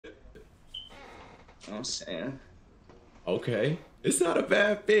know what I'm saying? Okay. It's not a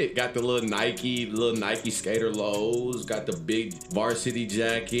bad fit. Got the little Nike skater lows. Got the big varsity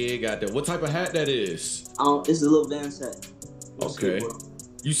jacket. Got the, what type of hat that is? It's a little Vans hat. Okay.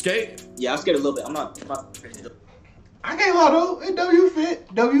 You skate? Yeah, I skate a little bit. I'm not. I can't lie though. It W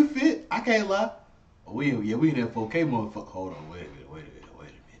fit. I can't lie. We in that 4K motherfucker. Hold on, wait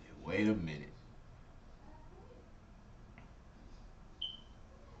a minute.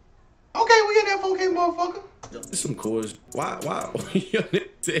 Okay, we in that 4K motherfucker. It's some cool. Why? You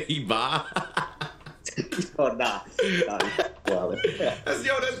say he buy? Oh nah. That's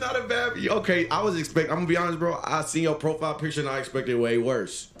not a bad. Okay, I was expecting. I'm gonna be honest, bro. I seen your profile picture and I expected way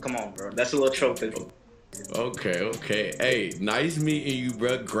worse. Come on, bro. That's a little trophy. Okay. Hey, nice meeting you,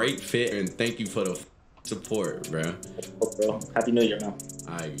 bro. Great fit, and thank you for the support, bro. Oh, bro. Happy New Year, man.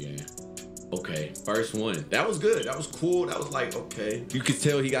 Alright, yeah. Okay, first one. That was good. That was cool. That was like, okay. You could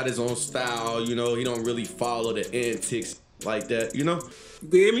tell he got his own style, you know. He don't really follow the antics like that, you know? You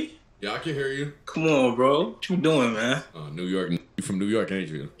hear me? Yeah, I can hear you. Come on, bro. What you doing, man? New York. You from New York, ain't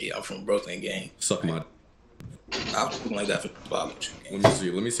you? Yeah, I'm from Brooklyn, gang. Suck my. I was looking like that for college. Let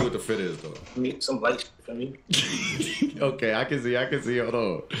me see what the fit is, though. Need some light for me. Okay, I can see. Hold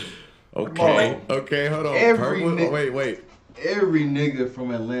on. Okay, hold on. Wait. Every nigga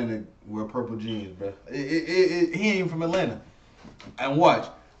from Atlanta wear purple jeans, bro. He ain't from Atlanta. And watch,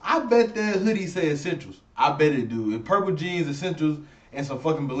 I bet that hoodie say Essentials. I bet it do. And purple jeans, Essentials, and some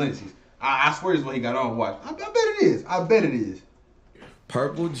fucking Balenci's. I swear this is what he got on. Watch. I bet it is.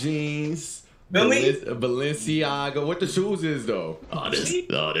 Purple jeans. Really? Balenciaga. What the shoes is though? He's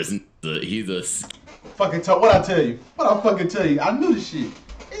a fucking talk. What I tell you? What I fucking tell you? I knew this shit.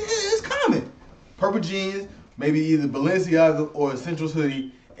 It's common. Purple jeans, maybe either Balenciaga or Essentials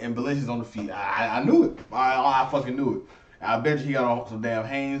hoodie, and Balenci's on the feet. I knew it. I fucking knew it. I bet you he got on some damn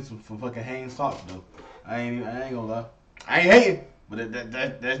Hanes, some fucking Hanes socks though. I ain't gonna lie. I ain't hating, but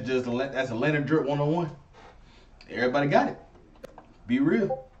that's just that's Atlanta drip 101. Everybody got it. Be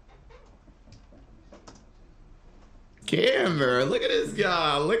real. Camera, look at this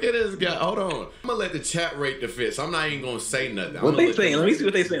guy. Hold on. I'm gonna let the chat rate the fit. So I'm not even gonna say nothing. What they saying? Let me see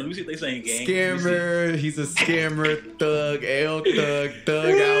what they saying, gang. Scammer. He's a scammer, thug,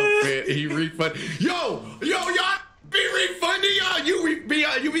 thug outfit. He refund. Yo, y'all be refunding y'all.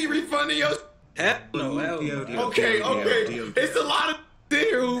 You be refunding your. Hell no. Okay. It's a lot of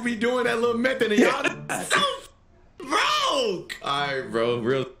there who be doing that little method, and y'all so broke. All right, bro.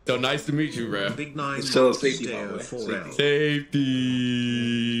 Real. So nice to meet you, bro. Big 9. So safety.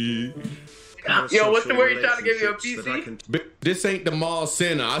 Yo, what's the word you trying to give you a PC? This ain't the mall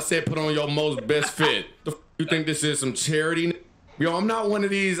center. I said put on your most best fit. The you think this is some charity? Yo, I'm not one of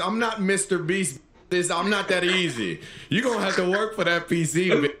these. I'm not Mr. Beast. I'm not that easy. You gonna have to work for that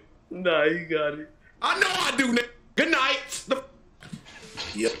PC. Nah, you got it. I know I do. Good night.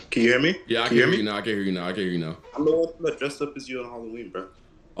 Yep. Can you hear me? Yeah, I can hear you now. I can hear you now. I'm the one that dressed up as you on Halloween, bro.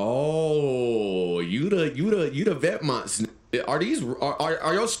 Oh, you the vet monster. Are these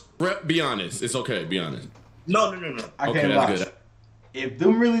are your rep? Be honest. It's okay. Be honest. No. I can't lie. Good. If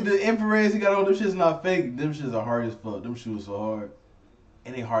them really the infrareds he got on, them shit's not fake. Them shits are hard as fuck. Them shoes so hard,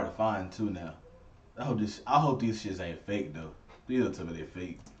 and they hard to find too now. I hope these shits ain't fake though. Please don't tell me they're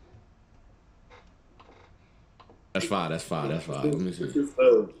fake. That's fine. Let me see.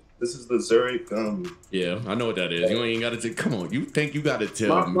 This is the Zurich. Yeah, I know what that is. You ain't got to come on. You think you got to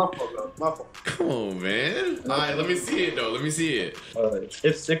tell me? My fault. Come on, man. All right, let me see it though.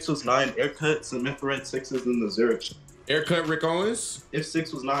 If 6 was 9, aircut, some infrared 6s in the Zurich. Aircut Rick Owens? If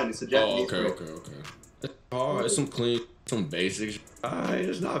 6 was 9, it's a Japanese. Oh, okay. Oh, it's some clean, some basics. All right,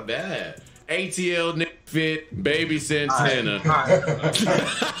 it's not bad. ATL Nick Fit, Baby Santana.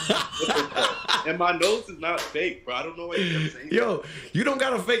 And my nose is not fake, bro. I don't know what you're saying. Yo, you don't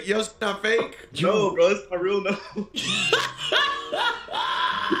got a fake. Yours not fake. No, bro, it's my real nose.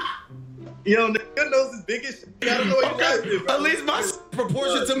 Yo, your nose is big as shit. I don't know what you're saying, bro. At least my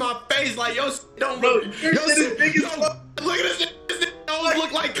proportion to my face, like your don't bro. Look. Your shit is big as fuck. Look at this. This nose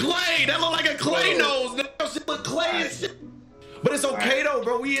look like clay. That look like a clay nose. That shit look clay and shit. But it's okay though,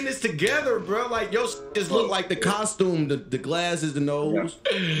 bro. We in this together, bro. Like your just look like the costume, the glasses, the nose.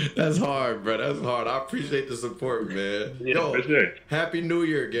 Yeah. That's hard, bro. That's hard. I appreciate the support, man. Yeah, yo, for sure. Happy New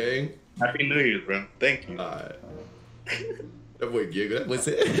Year, gang. Happy New Year, bro. Thank you. All right. That boy giggle. That boy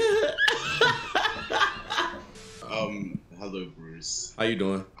said. Hello, Bruce. How you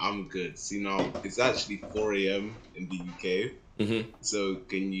doing? I'm good. See, now it's actually 4 a.m. in the UK. So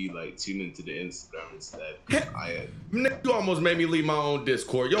can you like tune into the Instagram instead? You almost made me leave my own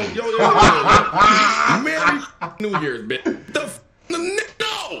Discord. Yo. Merry New Year's, bitch.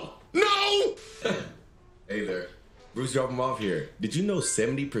 No. Bruce, drop him off here. Did you know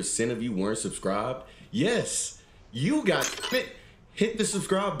 70% of you weren't subscribed? Yes, you got it. Hit the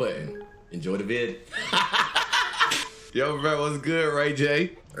subscribe button. Enjoy the vid. Yo, bro, what's good, Ray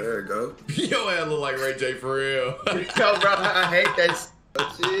J? There you go. Yo, ass look like Ray J for real. Yo, bro, I hate that.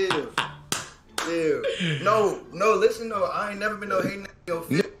 Chill. No, listen, no, I ain't never been no hating yo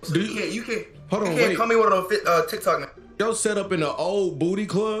fit. So you can't hold on, wait. Call me one of those TikTok now. Yo, set up in an old booty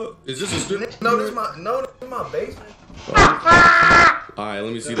club? Is this a strip? No, this is my basement. All right,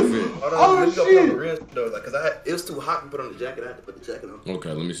 let me see the fit. Hold on, let me go put on the rim though, like, cause it was too hot to put on the jacket. I had to put the jacket on.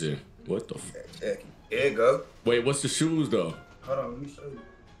 Okay, let me see. What the? There you go. Wait, what's the shoes though? Hold on, let me show you.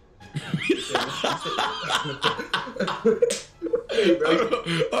 Hey, bro.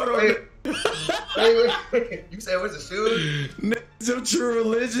 Hold on. Wait. You said what's the shoes? It's your true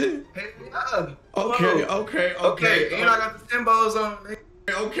religion? Hey, yeah. Okay. And I got the Timbos on.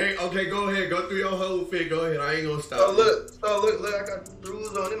 Okay, go ahead. Go through your whole fit. Go ahead. I ain't gonna stop. So look, I got the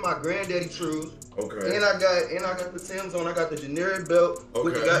shoes on. It's my granddaddy shoes. Okay. And I got the Timbs on. I got the generic belt.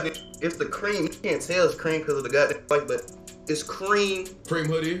 Okay. It's the cream. You can't tell it's cream because of the goddamn white, but it's cream. Cream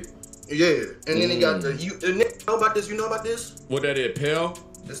hoodie? Yeah. And then it got you know about this? You know about this? What that is, pale?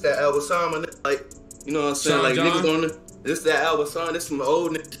 It's that Albasama, like, you know what I'm saying? Like, John? niggas on the, this that Albasama, this some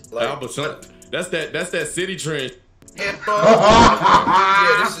old niggas. Like, Albasama. That's that city trend. Yeah,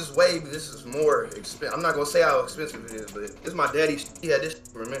 yeah, this is more expensive. I'm not gonna say how expensive it is, but it's my daddy. He had this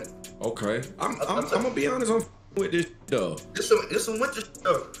for a minute. Okay. I'm gonna be honest, I'm with this though. It's some winter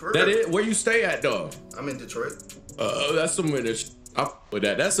stuff. That it? Where you stay at though? I'm in Detroit. That's some winter. I'm with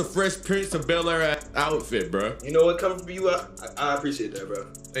that. That's a Fresh Prince of Bel-Air outfit, bro. You know what comes from you? I appreciate that, bro.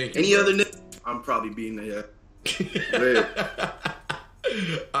 Thank you. Any other nigga, I'm probably being there.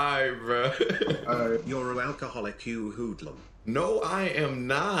 Alright, bro. Alright. You're an alcoholic, you hoodlum. No, I am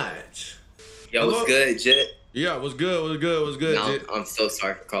not. Yo, what's good, Jet? Yeah, what's good, No, Jet? I'm so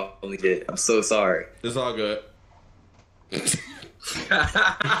sorry for calling Jet. I'm so sorry. It's all good.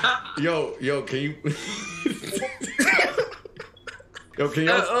 Yo, can you... Yo, can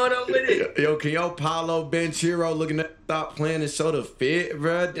y'all Paulo Banchero looking at stop playing and show the fit,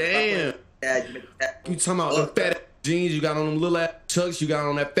 bro? Damn. You talking about them fat ass jeans you got on, them little ass chucks you got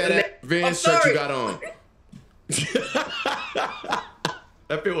on, that fat ass Vans shirt you got on.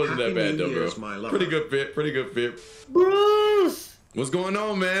 That fit wasn't that bad though, bro. Pretty good fit. Bruce! What's going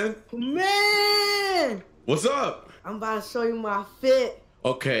on, man? Man! What's up? I'm about to show you my fit.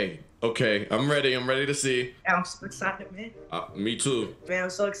 Okay, I'm ready to see. I'm so excited, man. Me too. Man,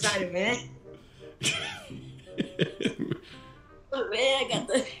 I'm so excited, man. Oh, man, I got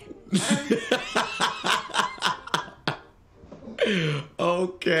the...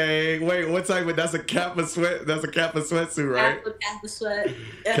 Okay, wait, what type of, that's a Kappa sweat, that's a Kappa sweatsuit, right? Kappa sweat.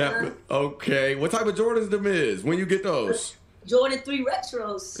 Kappa, okay, what type of Jordans them is? When you get those? Jordan 3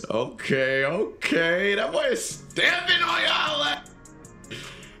 Retros. Okay, that boy is stamping on y'all.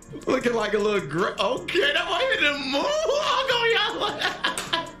 Looking like a little okay, that boy in the mood.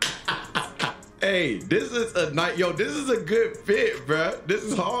 Hey, this is a night, yo, this is a good fit, bruh. This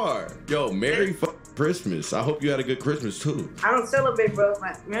is hard. Yo, Merry Christmas. I hope you had a good Christmas too. I don't celebrate, bro.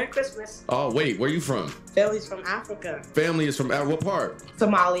 Merry Christmas. Oh, wait, where you from? Family's from Africa. Family is from what part?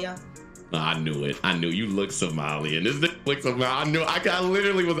 Somalia. I knew it. I knew you looked Somalian. This nigga looked Somalian. I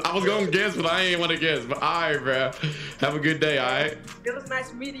literally was gonna guess, but I ain't want to guess. But all right, bro. Have a good day, all right? It was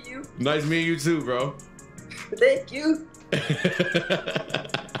nice meeting you. Nice meeting you too, bro. Thank you.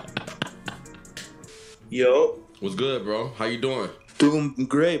 Yo. What's good, bro? How you doing? Doing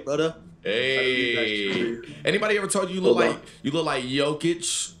great, brother. Hey. Anybody ever told you look like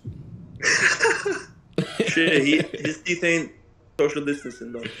Jokic? Shit, his teeth ain't social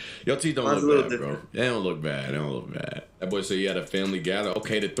distancing though. Your teeth don't look bad, bro. They don't look bad. That boy said you had a family gather.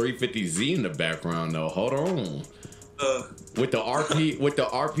 Okay, the 350Z in the background though. Hold on. With the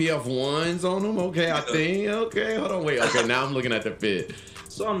RPF ones on them. Okay, I think. Okay, hold on. Wait. Okay, now I'm looking at the fit.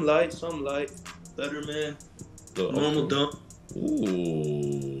 Some light. Better man. Normal dump.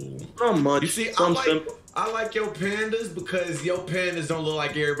 Ooh. Not much. You see, simple. I like your pandas because your pandas don't look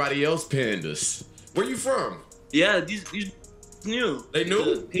like everybody else pandas. Where you from? Yeah, these new. They new?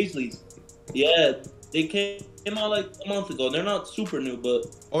 The Paisleys. Yeah, they came out like a month ago. They're not super new, but...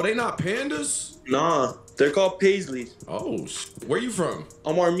 Oh, they not pandas? Nah, they're called Paisleys. Oh, where you from?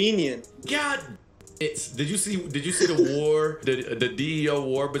 I'm Armenian. God, did you see the war, the DEO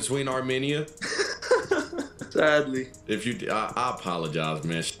war between Armenia? Sadly. If you, I apologize,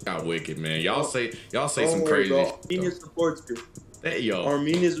 man. She got wicked, man. Y'all say some crazy. Armenia supports you. Hey, yo.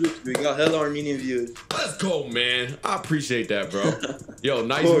 Armenia's with you. We got hella Armenian viewers. Let's go, man. I appreciate that, bro. Yo,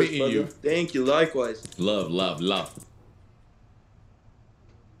 nice meeting you. Thank you. Likewise. Love.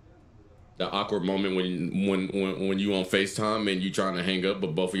 The awkward moment when you on FaceTime and you trying to hang up,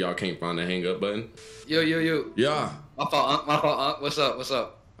 but both of y'all can't find the hang up button. Yo. Yeah. My fault, Unc. What's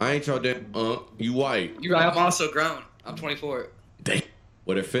up? I ain't your damn Unc. You white. You right? I'm also grown. I'm 24. Damn.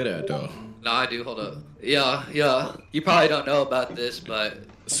 Where it fit at though? No, I do. Hold up. Yeah. You probably don't know about this, but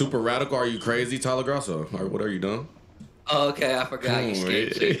Super radical? Are you crazy, Tyler Grosso? Or what are you doing? oh, okay, I forgot you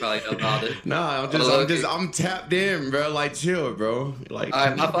skate, so you probably know about it. Nah, I'm tapped in, bro. Like, chill, bro. Like, all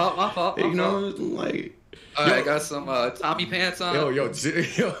right, my fault. You know, like. All right, I got some Tommy pants on. Yo,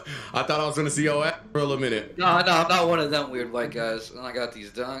 I thought I was gonna see your ass for a little minute. No, I'm not one of them weird white guys. And I got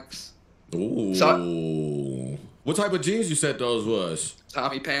these dunks. Ooh. What type of jeans you said those was?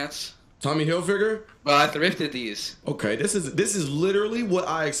 Tommy pants. Tommy Hilfiger? Well, I thrifted these. Okay, this is literally what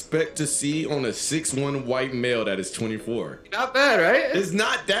I expect to see on a 6'1" white male that is 24. Not bad, right? It's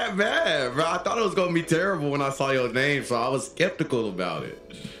not that bad, bro. I thought it was gonna be terrible when I saw your name, so I was skeptical about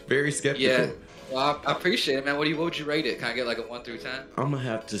it. Very skeptical. Yeah. Well, I appreciate it, man. What would you rate it? Can I get like a 1 through 10? I'm gonna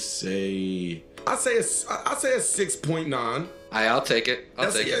have to say, I say a 6.9. I'll take it.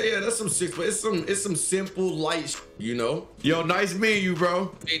 I'll take it. Yeah, that's some six, but it's some simple light, you know. Yo, nice meeting you,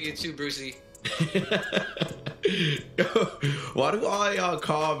 bro. Meeting you too, Brucey. Why do all y'all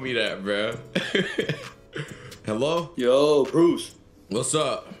call me that, bro? Hello? Yo, Bruce. What's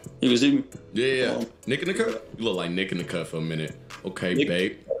up? You can see me? Yeah. Nick in the cut? You look like Nick in the cut for a minute. Okay, Nick.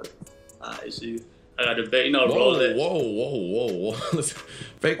 babe. I see. I got the bait, you know, roll it. Whoa.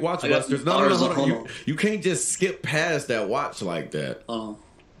 Fake watch busters. No, hold on. You can't just skip past that watch like that. Roll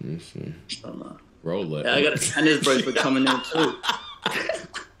it. Yeah, I got a tennis bracelet coming in too.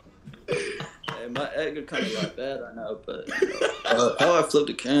 Hey, my Edgar kind of like bad right now, but how I flip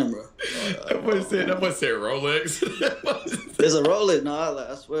the camera. That was said Rolex. It's a Rolex. No,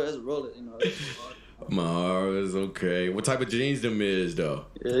 I swear it's a Rolex. You know. My heart is okay. What type of jeans them is though?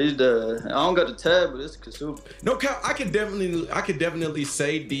 Yeah, he's the. I don't got the tab, but it's Kasuba. No, I could definitely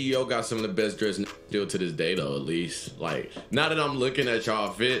say DEO got some of the best dressed still to this day though. At least, like, now that I'm looking at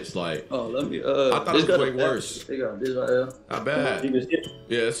y'all fits, like, oh, let me. I thought it was way worse. They got this right here. Not bad.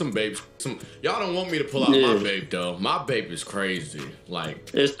 Yeah, some babes. Y'all don't want me to pull out my babe though. My babe is crazy.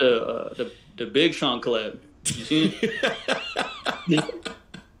 Like, it's the Big Sean collab. You see it?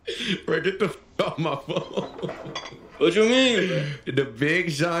 Bro, get the f off my phone. What you mean, bro? The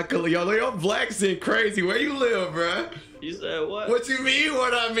Big Sean collab. Yo, your black scent crazy. Where you live, bro? You said what? What you mean?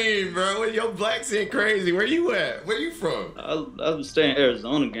 What I mean, bro? Your black scent crazy. Where you at? Where you from? I'm staying in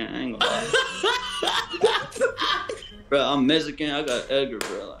Arizona, gang. I ain't gonna lie. Bro, I'm Mexican. I got Edgar,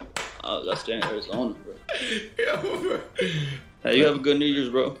 bro. Like, I stay in Arizona, bro. Yo, bro. Hey, you have a good New Year's,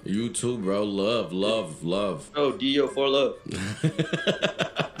 bro. You too, bro. Love. Oh, DEO for love.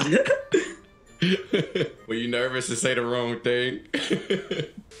 Were you nervous to say the wrong thing?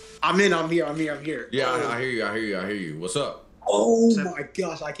 I'm here. Yeah, I hear you. What's up? Oh my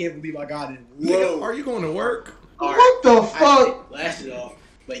gosh, I can't believe I got it. Whoa. Are you going to work? What the fuck? Blast it off.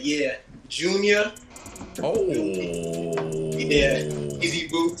 But yeah, Junior. Oh. Yeah, Easy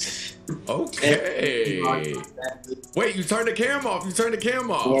Boots. Okay. Wait, you turned the cam off.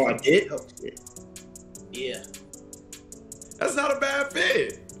 Oh, I did? Oh, shit. Yeah. That's not a bad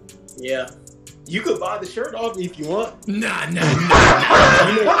fit. Yeah. You could buy the shirt off if you want. Nah. That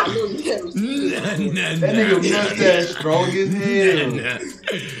nigga mustache strong as hell.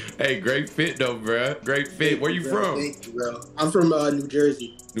 Hey, great fit though, bro. Great fit. Where you from? Thank you, bro. I'm from New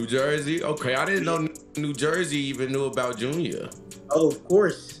Jersey. New Jersey? Okay, I didn't know New Jersey even knew about Junior. Oh, of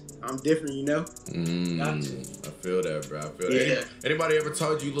course. I'm different, you know? I feel that, bro. I feel that. Anybody ever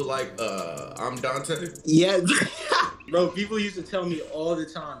told you look like I'm Dante? Yeah. Bro, people used to tell me all the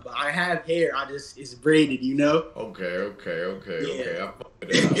time, but I have hair. It's braided, you know? Okay. I fuck with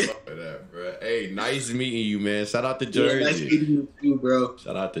that, bro. Hey, nice meeting you, man. Shout out to Jersey. Yeah, nice meeting you too, bro.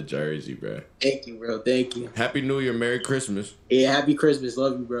 Shout out to Jersey, bro. Thank you, bro. Thank you. Happy New Year. Merry Christmas. Yeah, happy Christmas.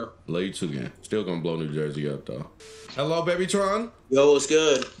 Love you, bro. Love you too, man. Still gonna blow New Jersey up, though. Hello, baby Tron. Yo, what's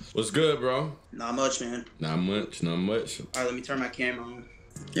good? What's good, bro? Not much, man. Not much. All right, let me turn my camera on.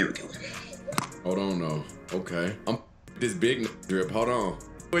 Here we go. Hold on, though. Okay. I'm this big drip. Hold on.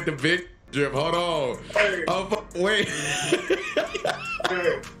 With the big drip. Hold on. Oh, wait.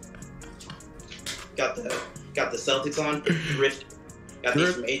 Got the Celtics on. Rift. Got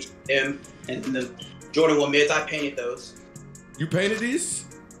these from H&M. And the Jordan 1 mids. I painted those. You painted these?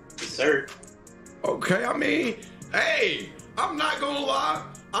 Yes, sir. Okay, I mean, hey, I'm not gonna lie.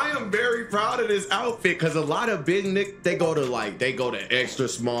 I am very proud of this outfit because a lot of big Nick, they go to extra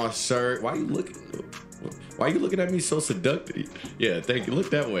small shirt. Why you looking Why you looking at me so seductive? Yeah, thank you. Look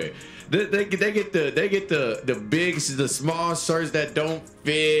that way. They get the big, the small shirts that don't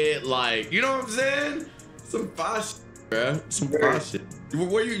fit. Like, you know what I'm saying? Some fire shit, bruh. Some fire shit.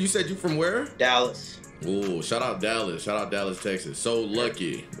 Where you said you from where? Dallas. Ooh, shout out Dallas. Shout out Dallas, Texas. So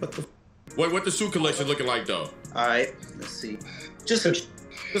lucky. What the? Wait, what the shoe collection looking like though? All right, let's see. Just some.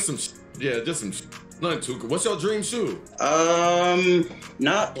 Just some. Nothing too. What's your dream shoe?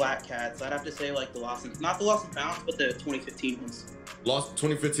 Not Black Cats. I'd have to say like not the Lost and Found, but the 2015 ones. Lost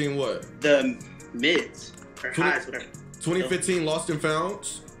 2015 what? The mids or highs, whatever. 2015 Lost and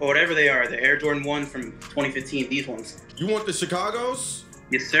Founds? Or whatever they are. The Air Jordan 1 from 2015. These ones. You want the Chicago's?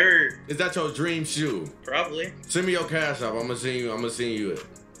 Yes, sir. Is that your dream shoe? Probably. Send me your cash app. I'm gonna send you it.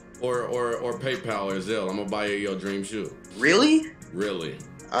 Or PayPal or Zelle. I'm gonna buy you your dream shoe. Really? Really.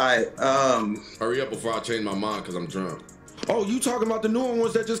 Alright, hurry up before I change my mind because I'm drunk. Oh, you talking about the newer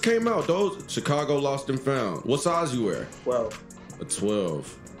ones that just came out? Those Chicago Lost and Found. What size you wear? 12. A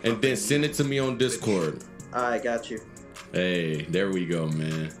 12. And then send it to me on Discord. I got you. Hey, there we go,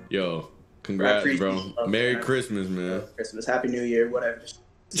 man. Yo, congrats, bro. Merry Christmas, man. Christmas, Happy New Year, whatever.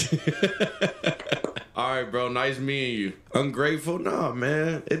 All right, bro. Nice meeting you. Ungrateful? Nah,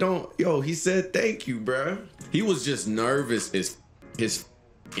 man. It don't. Yo, he said thank you, bro. He was just nervous. His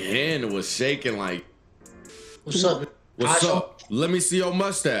hand was shaking like. What's up? What's up? Let me see your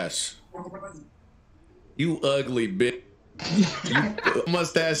mustache. You ugly bitch. Your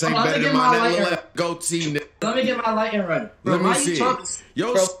mustache ain't better than mine. That little goatee. Let me get my lighting right. Bro, Let me see.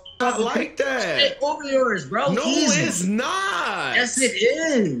 Yo, not like that. Over yours, bro. No, Easy. it's not. Yes, it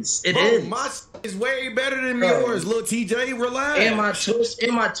is. It is. My is way better than yours, little TJ. Relax.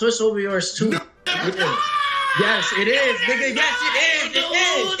 And my twist over yours too. Yeah. Yes, it is, nigga. Yes, it is.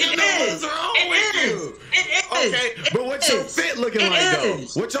 It is. Okay, but what's your fit looking like though?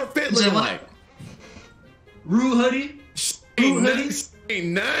 What's your fit looking like? Rue hoodie. Ain't none.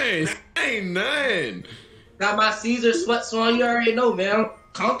 Ain't none. Got my Caesar sweats on. You already know, man.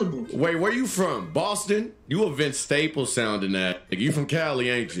 Comfortable. Wait, where you from? Boston? You a Vince Staples sounding that. You from Cali,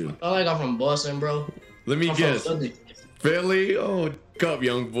 ain't you? I like I'm from Boston, bro. Let me guess. Philly? Oh, up,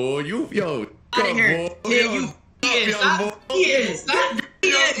 young boy. You, yo, up, boy. Yeah, you. Stop.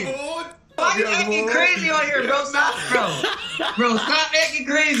 Why you acting crazy on here, bro? Stop, bro. Stop acting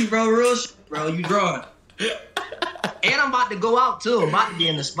crazy, bro. Real shit, bro. You drawing. And I'm about to go out too. I'm about to be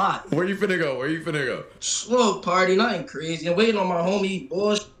in the spot. Where you finna go? Smoke party, nothing crazy. I'm waiting on my homie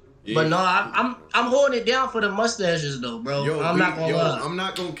bullshit. Yeah. But no, I'm holding it down for the mustaches though, bro. I'm not gonna lie. I'm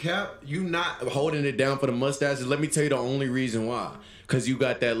not gonna cap. You not holding it down for the mustaches. Let me tell you the only reason why. Cause you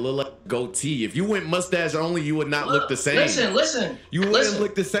got that little goatee. If you went mustache only, you would not look the same. Listen. You wouldn't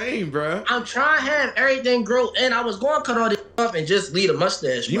look the same, bro. I'm trying to have everything grow, and I was going to cut all this up and just leave a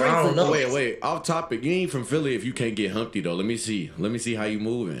mustache. You bro. ain't I don't know. Wait. Off topic. You ain't from Philly if you can't get Humpty though. Let me see how you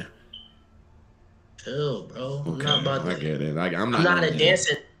moving. Chill, bro. I'm Okay, not about I to. get it. I'm not a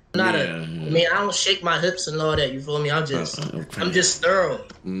dancing. I mean, I don't shake my hips and all that. You feel me? I'm just thorough.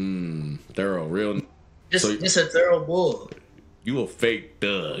 Thorough, real. Just a thorough bull. You a fake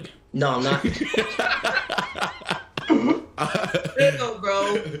thug. No, I'm not.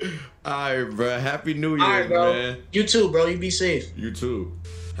 Bro. Alright, bro. Happy New Year, man. You too, bro. You be safe. You too.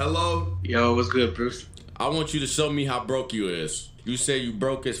 Hello? Yo, what's good, Bruce? I want you to show me how broke you is. You say you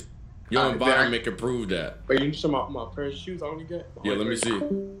broke as your environment can prove that. Wait, you show my pair of shoes I only got? Yeah, let me see.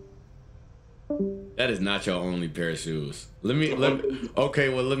 That is not your only pair of shoes. Let me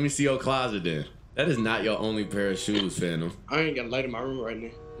see your closet then. That is not your only pair of shoes, Phantom. I ain't got a light in my room right now.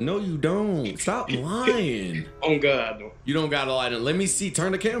 No, you don't. Stop lying. Oh, God, I don't. You don't got a light in. Let me see.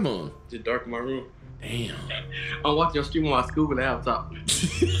 Turn the camera on. It's dark in my room. Damn. I'm watching your stream on my Scuba laptop.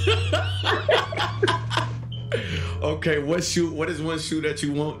 Okay, what is one shoe that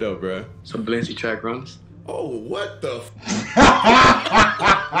you want, though, bro? Some Balenci track runners. Oh, what the Boy,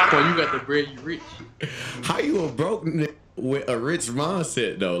 you got the bread, you rich. How you a broke nigga with a rich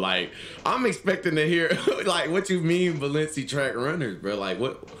mindset though? Like, I'm expecting to hear like what you mean Balenci track runners, bro. Like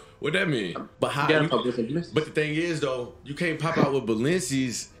what that mean? But how? But the thing is though, you can't pop out with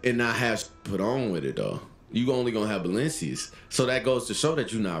Balenci's and not have put on with it though. You only gonna have Balenci's, so that goes to show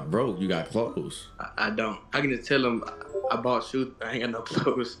that you not broke. You got clothes. I don't. I can just tell them I bought shoes. I ain't got no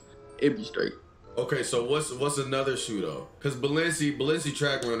clothes. It be straight. Okay, so what's another shoe though? Because Balenci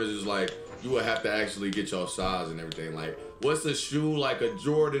track runners is like you would have to actually get your size and everything. Like, what's a shoe like a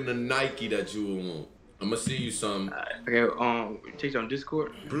Jordan, a Nike that you would want? I'm gonna see you some. Okay, text you on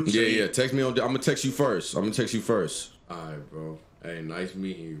Discord. Yeah. Text me on. I'm gonna text you first. All right, bro. Hey, nice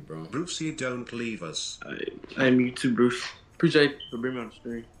meeting you, bro. Brucey, don't leave us. I'm you too, Bruce. Appreciate you for bringing me on the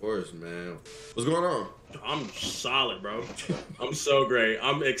stream. Of course, man. What's going on? I'm solid, bro. I'm so great.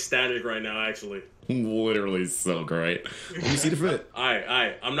 I'm ecstatic right now, actually. Literally so great. Let me see the fit.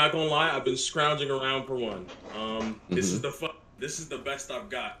 Alright. I'm not gonna lie. I've been scrounging around for one. This is the best I've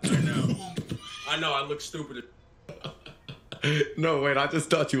got right now. I know I look stupid. No, wait. I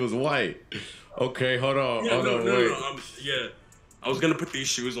just thought you was white. Okay, hold on. Yeah, hold on, no. wait. I was gonna put these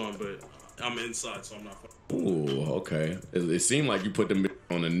shoes on, but I'm inside, so I'm not. Ooh, okay. It seemed like you put them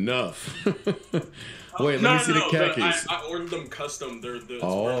on enough. Wait, let No, me see the khakis. I ordered them custom. They're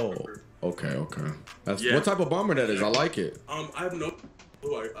Oh, okay. That's Yeah. What type of bomber that is? I like it. I have no.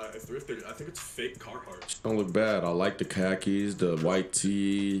 Oh, I thrifted. I think it's fake Carhartt. Don't look bad. I like the khakis, the white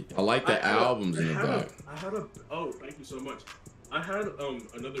tee. I like the albums in the back. Oh, thank you so much. I had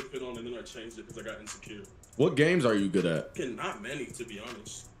another fit on and then I changed it because I got insecure. What games are you good at? Not many, to be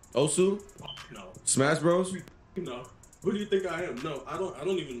honest. Osu? No. Smash Bros? No. Who do you think I am? No, I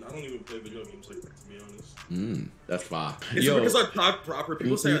don't even play video games like that, to be honest. That's fine. Is it because I talk proper?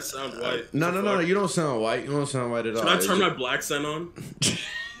 People say I sound white. No. You don't sound white. You don't sound white at all. Should I turn my black scent on?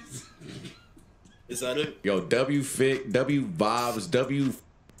 Is that it? Yo, W fit, W vibes, W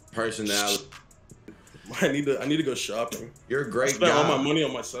personality. I need to go shopping. You're a great I spent guy. all my money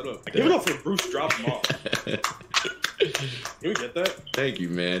on my setup. Give it up for Bruce Drop them off. Can we get that? Thank you,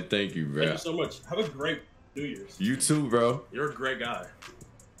 man. Thank you, bro. Thank you so much. Have a great New Year's. You too, bro. You're a great guy.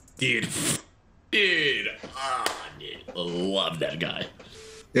 Dude. I love that guy.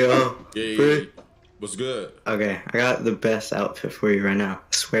 Yo. Yeah. What's good? Okay, I got the best outfit for you right now.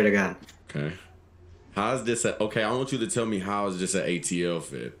 I swear to God. Okay. How's this? Okay, I want you to tell me how is this an ATL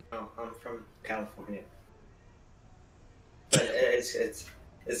fit? Oh, I'm from California. But it's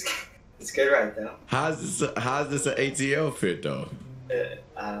good right now. How's this an ATL fit though?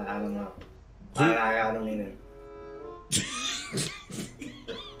 I don't know. I don't even.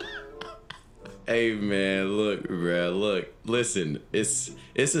 Hey man, look, bro, look, listen, it's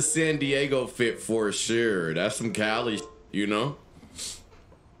a San Diego fit for sure. That's some Cali, you know,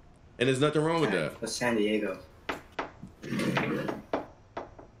 and there's nothing wrong with that. What's San Diego?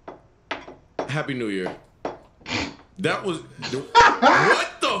 Happy New Year. That was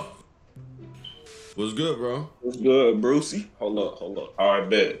what the. What's good, bro? What's good, Brucey? Hold up. All right,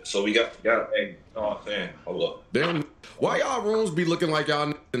 bet. So we got hey, oh man, hold up. Damn, why y'all rooms be looking like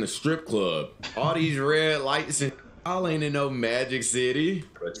y'all in a strip club? All these red lights and y'all ain't in no Magic City.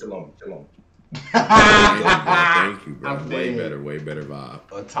 Bro, chill on. Thank you, bro. Way better vibe.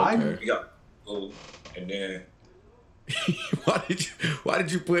 A tiger. Okay. We got and then why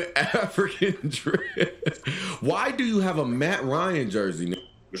did you put African dress? Why do you have a Matt Ryan jersey?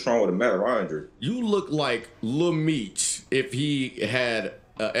 What's wrong with a Matt Ryan jersey? You look like Lil Meech if he had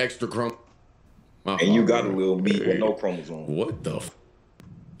an extra chromosome. And you got a little meat with no chromosome. What the?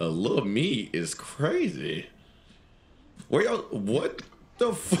 A little meat is crazy. Where y'all? What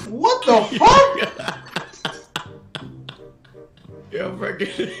the? What the fuck? Yo,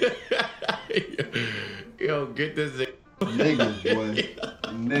 freaking. Yo, get this.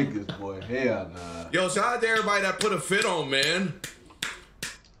 Niggas, boy. Hell nah. Yo, shout out to everybody that put a fit on, man.